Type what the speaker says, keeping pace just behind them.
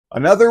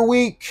Another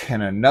week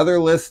and another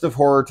list of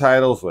horror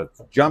titles.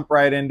 Let's jump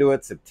right into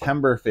it.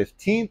 September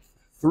 15th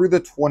through the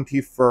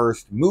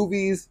 21st.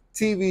 Movies,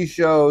 TV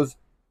shows,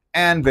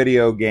 and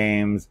video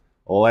games.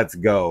 Let's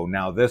go.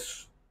 Now,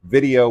 this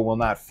video will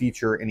not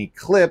feature any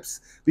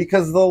clips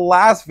because the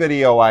last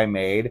video I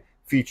made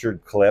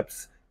featured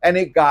clips and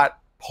it got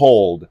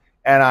pulled.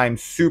 And I'm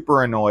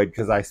super annoyed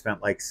because I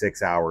spent like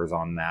 6 hours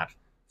on that.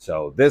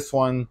 So this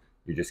one,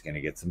 you're just going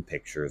to get some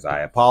pictures.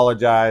 I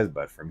apologize,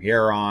 but from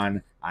here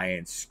on, I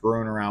ain't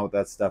screwing around with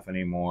that stuff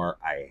anymore.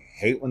 I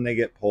hate when they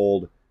get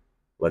pulled.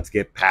 Let's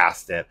get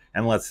past it.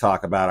 And let's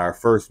talk about our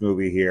first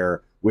movie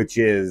here, which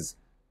is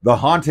The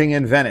Haunting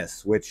in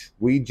Venice, which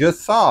we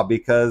just saw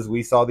because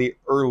we saw the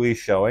early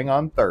showing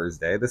on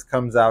Thursday. This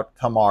comes out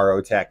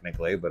tomorrow,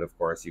 technically, but of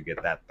course you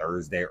get that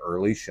Thursday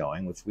early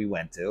showing, which we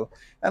went to,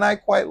 and I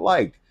quite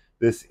liked.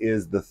 This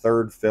is the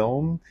third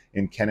film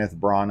in Kenneth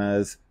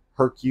Branagh's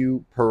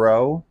Hercule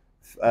Poirot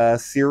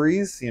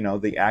series, you know,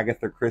 the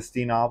Agatha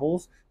Christie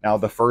novels. Now,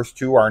 the first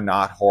two are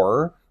not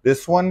horror.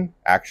 This one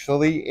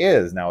actually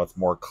is. Now, it's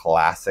more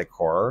classic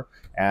horror,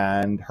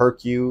 and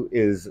Hercule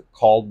is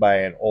called by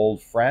an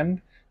old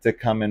friend to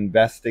come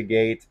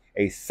investigate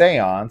a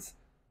seance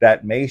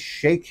that may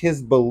shake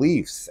his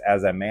beliefs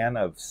as a man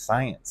of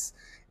science.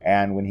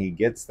 And when he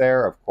gets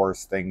there, of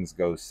course, things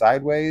go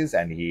sideways,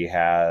 and he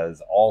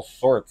has all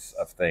sorts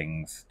of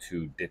things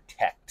to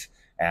detect.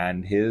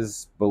 And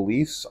his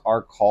beliefs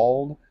are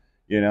called,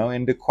 you know,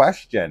 into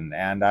question.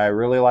 And I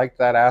really liked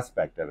that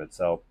aspect of it.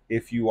 So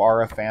if you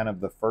are a fan of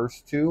the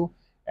first two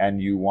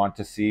and you want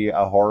to see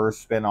a horror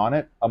spin on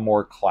it, a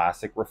more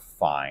classic,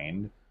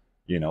 refined,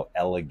 you know,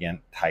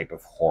 elegant type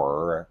of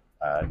horror,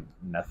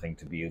 nothing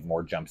to be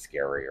more jump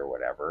scary or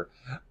whatever,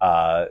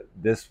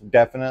 this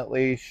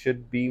definitely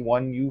should be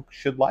one you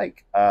should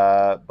like.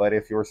 But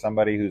if you're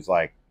somebody who's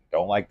like,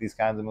 don't like these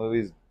kinds of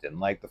movies, didn't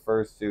like the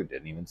first two,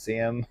 didn't even see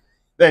them,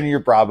 then you're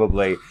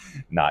probably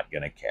not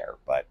going to care.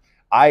 But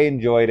I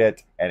enjoyed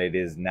it, and it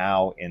is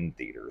now in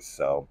theaters.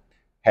 So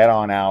head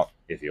on out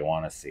if you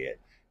want to see it.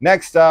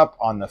 Next up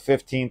on the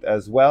 15th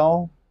as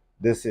well,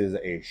 this is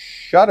a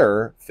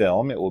Shudder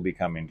film. It will be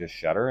coming to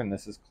Shudder, and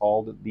this is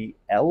called The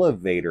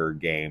Elevator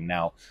Game.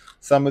 Now,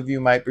 some of you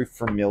might be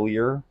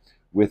familiar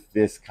with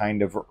this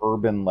kind of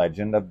urban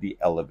legend of the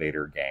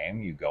elevator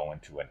game. You go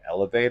into an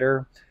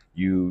elevator,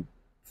 you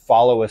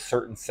follow a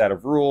certain set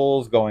of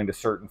rules, going to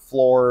certain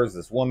floors.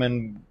 This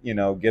woman, you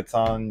know, gets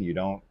on, you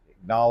don't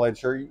acknowledge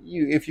her.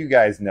 If you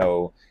guys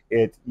know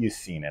it, you've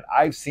seen it.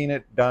 I've seen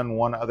it done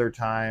one other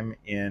time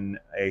in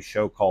a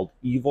show called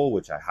Evil,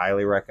 which I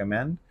highly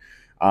recommend.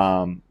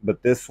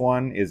 But this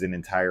one is an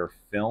entire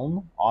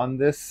film on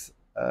this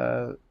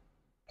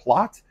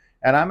plot,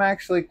 and I'm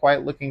actually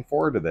quite looking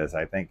forward to this.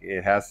 I think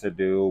it has to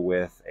do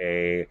with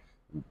a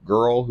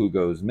girl who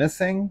goes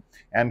missing,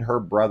 and her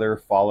brother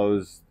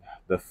follows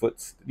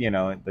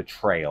the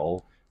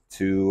trail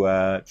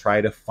to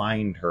try to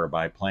find her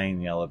by playing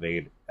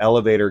the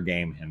elevator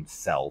game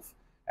himself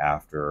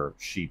after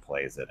she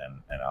plays it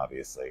and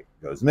obviously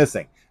goes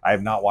missing. I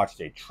have not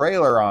watched a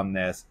trailer on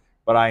this,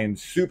 but I am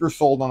super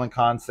sold on the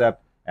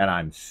concept, and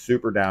I'm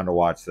super down to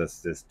watch this.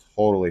 This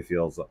totally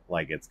feels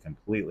like it's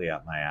completely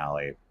up my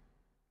alley,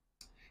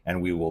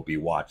 and we will be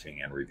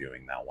watching and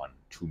reviewing that one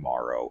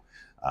tomorrow.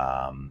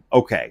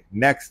 Okay,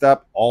 next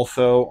up,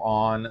 also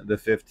on the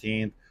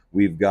 15th,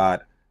 we've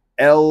got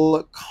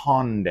El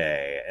Conde,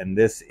 and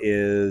this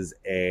is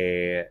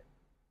a...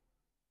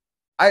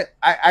 I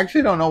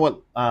actually don't know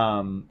what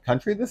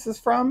country this is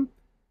from.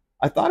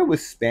 I thought it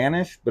was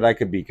Spanish, but I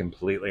could be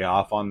completely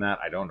off on that.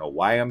 I don't know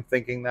why I'm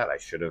thinking that. I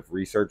should have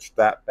researched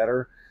that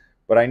better.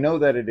 But I know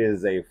that it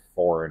is a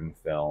foreign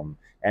film,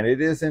 and it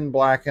is in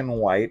black and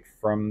white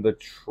from the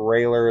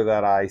trailer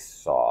that I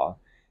saw.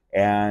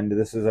 And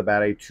this is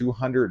about a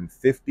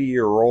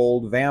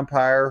 250-year-old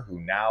vampire who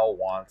now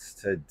wants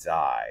to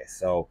die.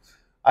 So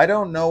I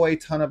don't know a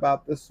ton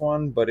about this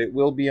one, but it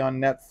will be on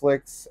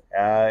Netflix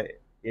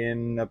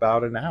in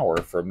about an hour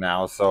from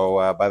now.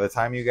 So by the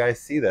time you guys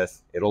see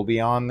this, it'll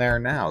be on there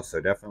now. So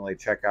definitely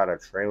check out a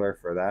trailer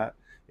for that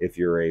if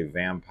you're a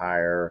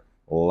vampire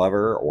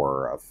lover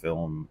or a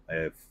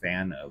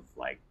fan of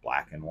like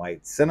black and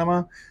white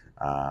cinema.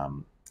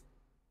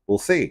 We'll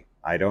see.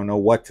 I don't know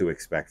what to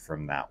expect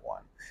from that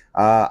one.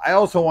 I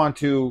also want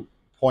to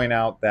point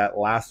out that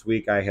last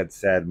week I had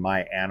said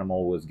My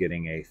Animal was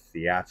getting a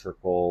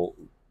theatrical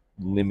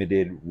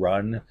limited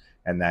run,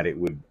 and that it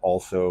would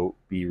also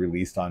be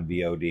released on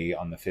VOD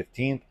on the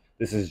 15th.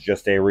 This is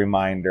just a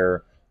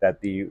reminder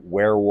that the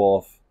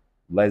werewolf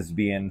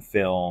lesbian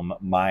film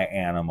My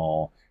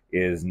Animal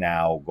is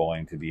now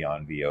going to be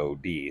on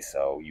VOD,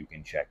 so you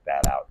can check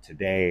that out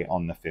today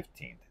on the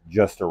 15th.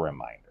 Just a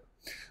reminder.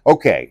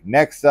 Okay,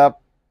 next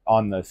up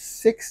on the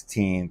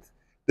 16th,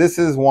 this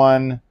is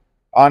one,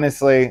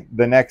 honestly,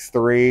 the next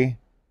three,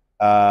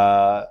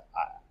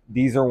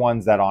 these are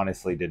ones that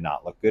honestly did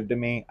not look good to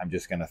me. I'm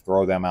just going to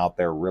throw them out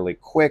there really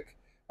quick.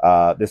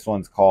 This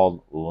one's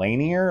called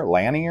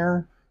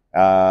Lanier,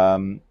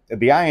 The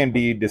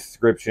IMDb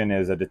description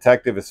is: a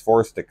detective is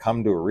forced to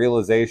come to a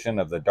realization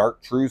of the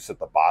dark truths at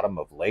the bottom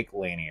of Lake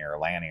Lanier,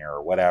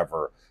 or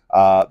whatever.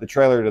 The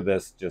trailer to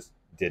this just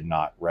did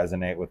not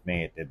resonate with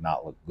me. It did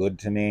not look good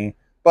to me,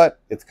 but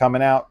it's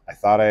coming out. I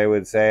thought I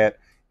would say it,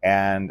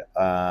 and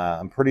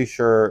I'm pretty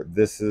sure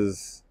this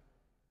is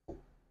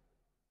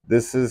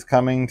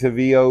coming to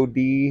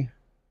VOD,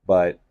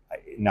 but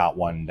not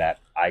one that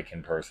I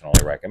can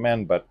personally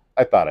recommend, but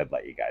I thought I'd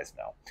let you guys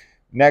know.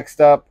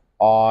 Next up,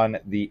 on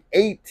the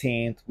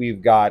 18th,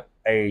 we've got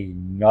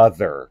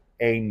another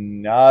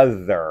adaptation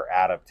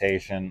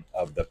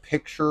of The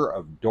Picture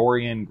of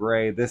Dorian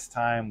Gray. This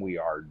time we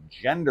are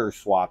gender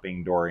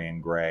swapping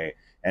Dorian Gray,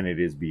 and it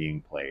is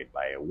being played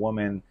by a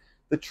woman.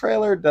 The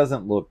trailer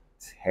doesn't look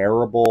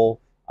terrible.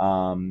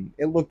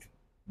 It looked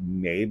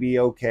maybe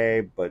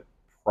okay, but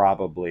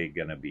probably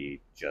gonna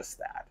be just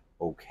that,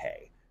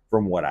 okay,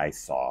 from what I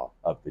saw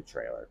of the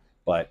trailer.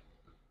 But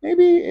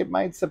maybe it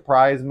might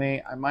surprise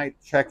me. I might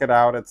check it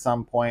out at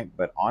some point,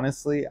 but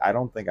honestly, I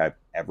don't think I've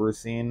ever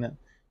seen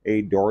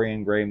a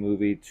Dorian Gray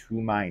movie to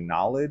my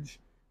knowledge,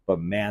 but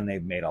man,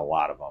 they've made a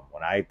lot of them.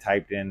 When I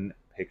typed in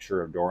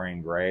Picture of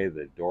Dorian Gray,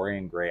 the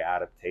Dorian Gray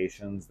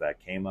adaptations that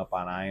came up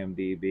on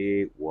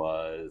IMDb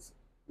was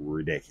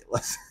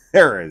ridiculous.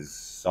 There is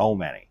so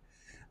many.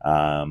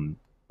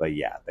 But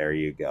yeah, there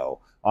you go.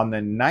 On the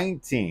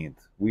 19th,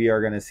 we are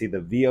going to see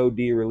the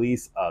VOD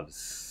release of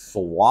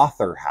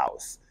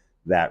Slaughterhouse,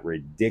 that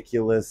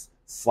ridiculous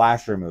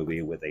slasher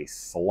movie with a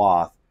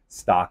sloth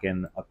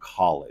stalking a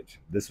college.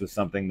 This was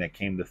something that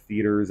came to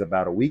theaters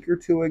about a week or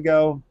two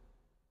ago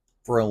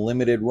for a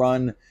limited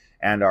run,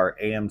 and our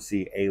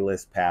AMC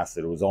A-list pass,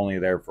 it was only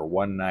there for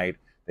one night.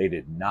 They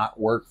did not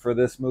work for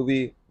this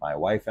movie. My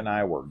wife and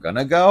I were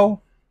gonna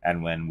go,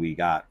 and when we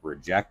got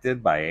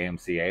rejected by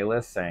AMC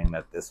A-list saying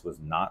that this was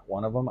not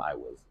one of them, I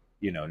was,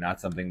 not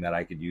something that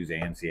I could use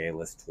AMC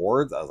A-list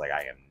towards. I was like,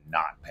 I am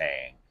not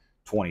paying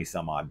 20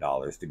 some odd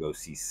dollars to go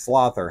see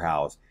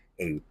Slaughterhouse,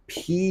 a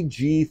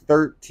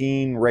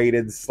PG-13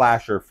 rated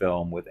slasher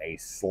film with a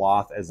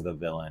sloth as the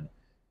villain.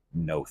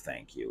 No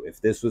thank you.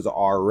 If this was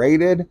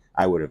R-rated,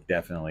 I would have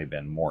definitely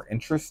been more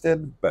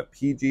interested, but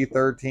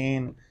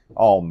PG-13,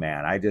 oh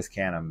man, I just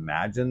can't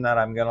imagine that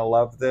I'm gonna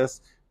love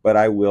this, but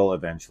I will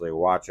eventually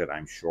watch it,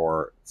 I'm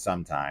sure,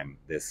 sometime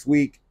this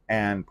week,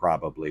 and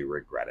probably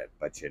regret it,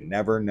 but you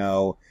never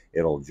know.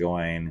 It'll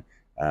join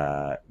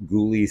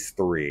Ghoulies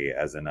 3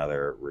 as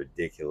another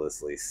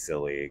ridiculously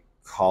silly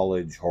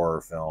college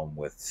horror film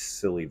with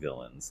silly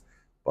villains,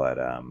 but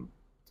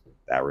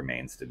that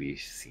remains to be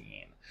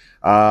seen.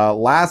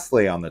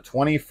 Lastly, on the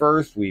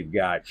 21st, we've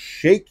got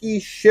Shaky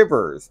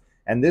Shivers,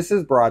 and this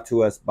is brought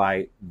to us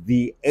by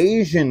the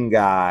Asian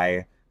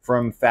guy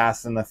from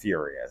Fast and the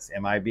Furious.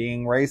 Am I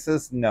being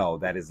racist? No,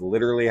 that is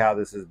literally how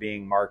this is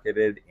being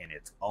marketed in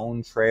its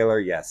own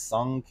trailer. Yes,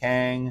 Sung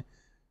Kang,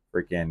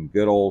 freaking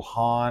good old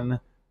Han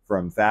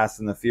from Fast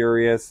and the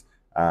Furious.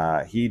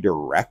 He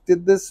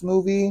directed this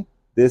movie.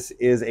 This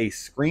is a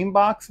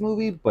Screambox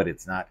movie, but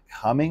it's not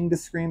coming to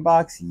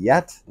Screambox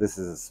yet. This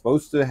is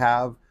supposed to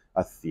have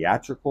a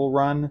theatrical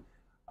run.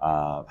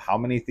 How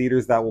many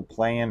theaters that will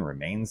play in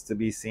remains to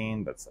be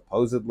seen, but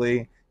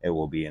supposedly it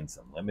will be in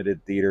some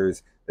limited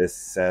theaters. This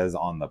says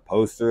on the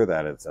poster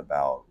that it's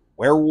about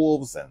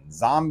werewolves and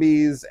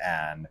zombies,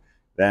 and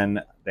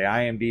then the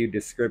IMDb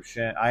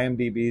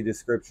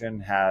description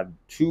had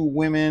 2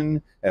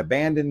 women,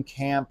 abandoned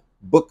camp,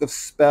 book of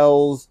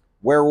spells,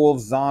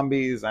 werewolves,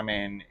 zombies. I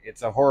mean,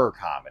 it's a horror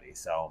comedy,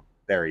 so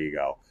there you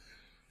go.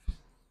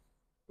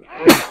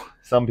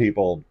 Some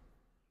people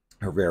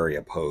are very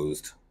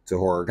opposed to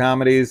horror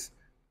comedies.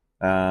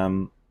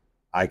 I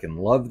can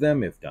love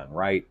them if done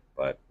right,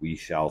 but we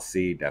shall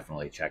see.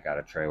 Definitely check out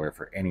a trailer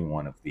for any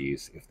one of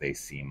these if they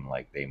seem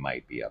like they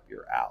might be up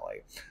your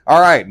alley. All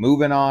right,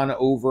 moving on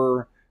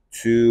over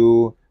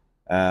to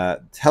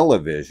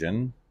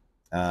television.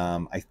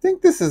 I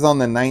think this is on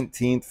the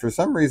 19th. For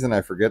some reason, I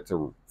forgot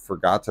to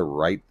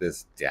write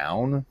this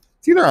down.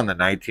 It's either on the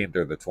 19th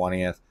or the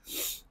 20th.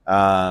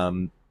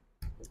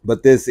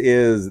 But this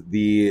is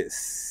the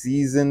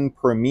season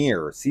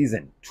premiere,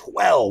 season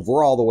 12.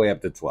 We're all the way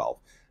up to 12.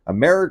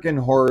 American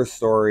Horror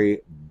Story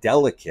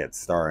Delicate,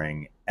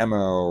 starring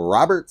Emma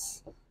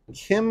Roberts,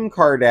 Kim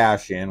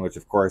Kardashian, which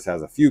of course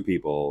has a few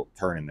people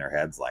turning their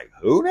heads like,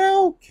 who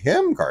now?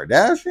 Kim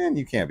Kardashian?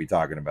 You can't be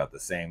talking about the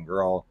same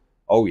girl.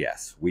 Oh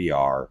yes, we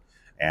are.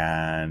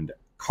 And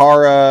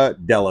Cara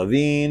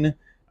Delevingne.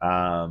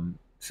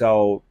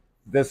 So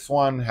this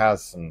one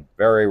has some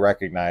very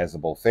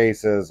recognizable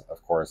faces.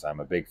 Of course, I'm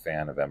a big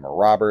fan of Emma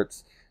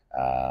Roberts.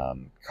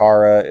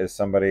 Cara is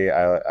somebody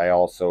I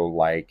also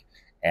like.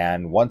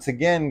 And once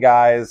again,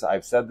 guys,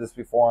 I've said this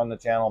before on the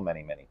channel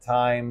many, many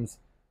times.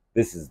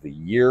 This is the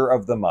year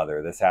of the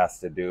mother. This has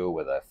to do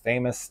with a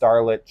famous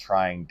starlet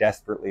trying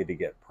desperately to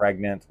get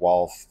pregnant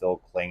while still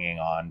clinging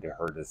on to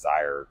her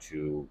desire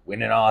to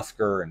win an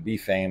Oscar and be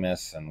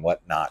famous and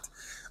whatnot.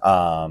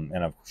 And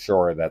I'm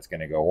sure that's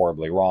going to go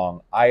horribly wrong.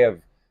 I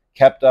have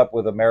kept up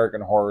with American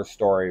Horror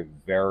Story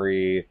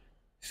very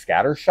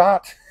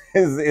scattershot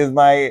is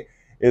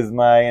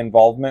my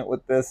involvement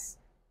with this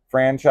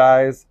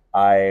franchise.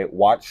 I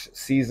watch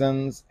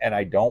seasons and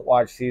I don't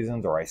watch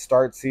seasons, or I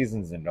start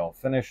seasons and don't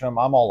finish them.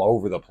 I'm all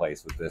over the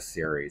place with this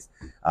series.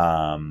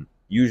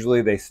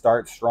 Usually they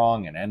start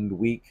strong and end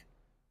weak,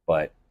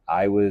 but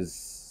I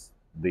was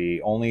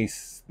the only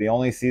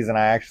season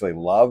I actually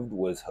loved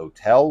was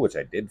Hotel, which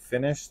I did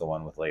finish, the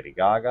one with Lady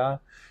Gaga,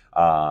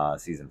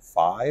 season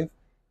 5,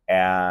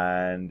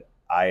 and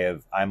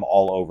I'm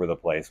all over the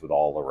place with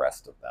all the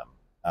rest of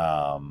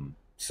them.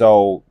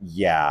 So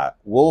yeah,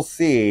 we'll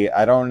see.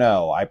 I don't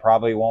know. I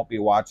probably won't be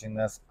watching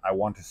this. I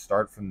want to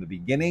start from the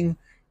beginning,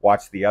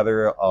 watch the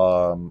other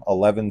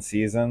 11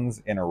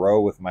 seasons in a row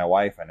with my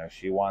wife. I know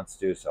she wants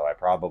to, so I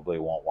probably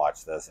won't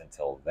watch this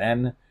until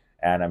then.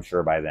 And I'm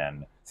sure by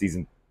then,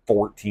 season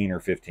 14 or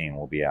 15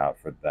 will be out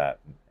for that.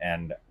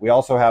 And we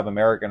also have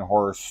American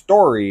Horror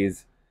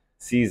Stories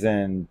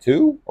season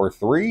 2 or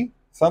 3,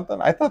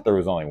 something. I thought there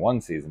was only one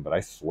season, but I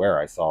swear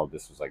I saw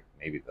this was like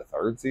maybe the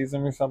 3rd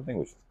season or something,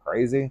 which is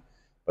crazy.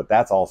 But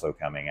that's also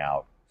coming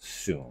out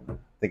soon. I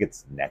think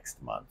it's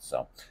next month.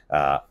 So,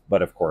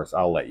 but of course,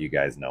 I'll let you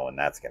guys know when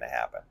that's going to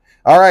happen.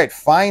 All right,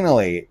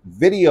 finally,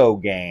 video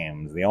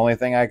games. The only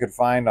thing I could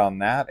find on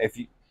that,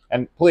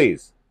 and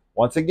please,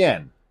 once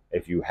again,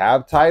 if you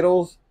have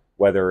titles,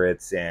 whether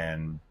it's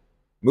in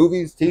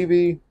movies,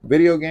 TV,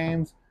 video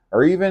games,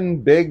 or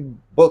even big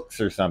books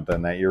or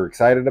something that you're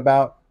excited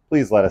about,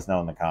 please let us know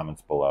in the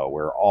comments below.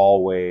 We're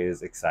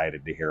always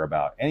excited to hear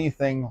about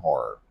anything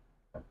horror.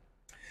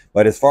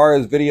 But as far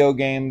as video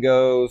game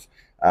goes,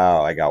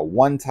 I got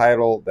one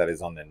title that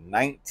is on the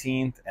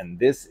 19th, and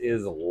this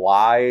is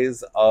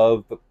Lies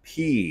of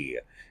P.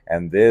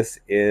 And this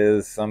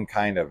is some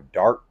kind of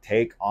dark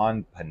take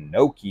on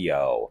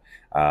Pinocchio.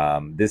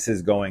 This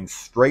is going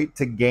straight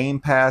to Game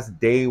Pass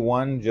day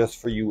one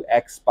just for you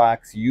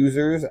Xbox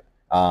users.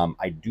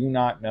 I do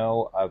not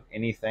know of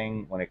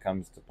anything when it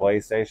comes to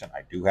PlayStation.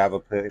 I do have a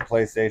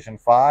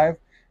PlayStation 5.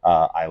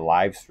 I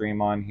live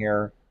stream on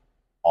here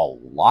a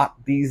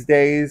lot these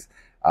days.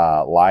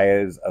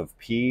 Lies of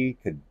P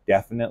could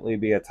definitely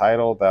be a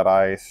title that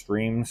I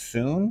stream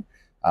soon.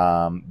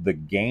 The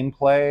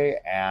gameplay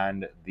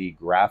and the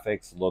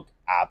graphics look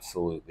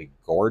absolutely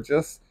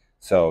gorgeous,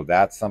 so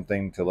that's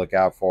something to look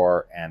out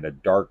for. And a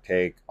dark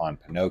take on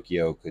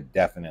Pinocchio could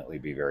definitely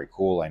be very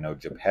cool. I know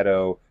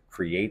Geppetto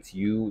creates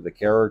you, the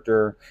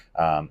character.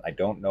 I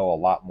don't know a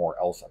lot more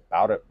else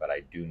about it, but I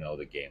do know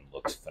the game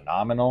looks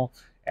phenomenal.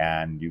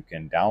 And you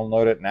can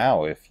download it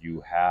now if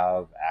you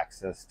have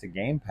access to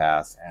Game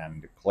Pass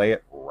and play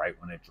it right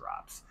when it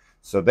drops.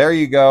 So there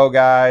you go,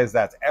 guys.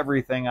 That's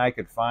everything I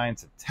could find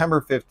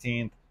September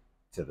 15th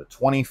to the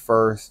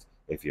 21st.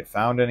 If you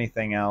found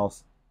anything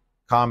else,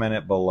 comment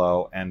it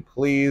below. And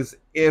please,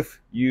 if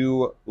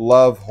you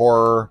love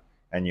horror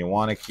and you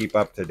want to keep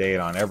up to date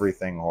on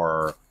everything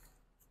horror,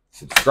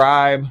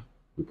 subscribe.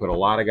 We put a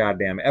lot of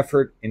goddamn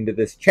effort into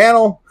this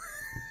channel.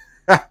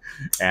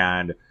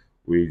 And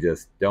we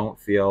just don't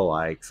feel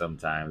like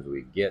sometimes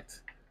we get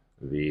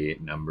the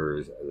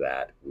numbers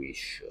that we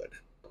should.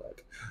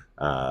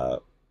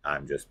 But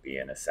I'm just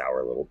being a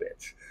sour little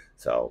bitch.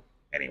 So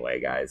anyway,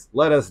 guys,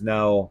 let us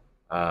know.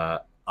 My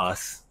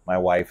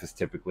wife is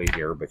typically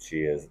here, but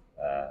she is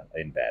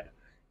in bed.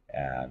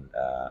 And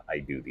I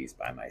do these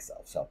by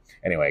myself. So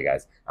anyway,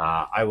 guys,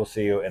 I will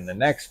see you in the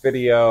next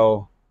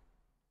video.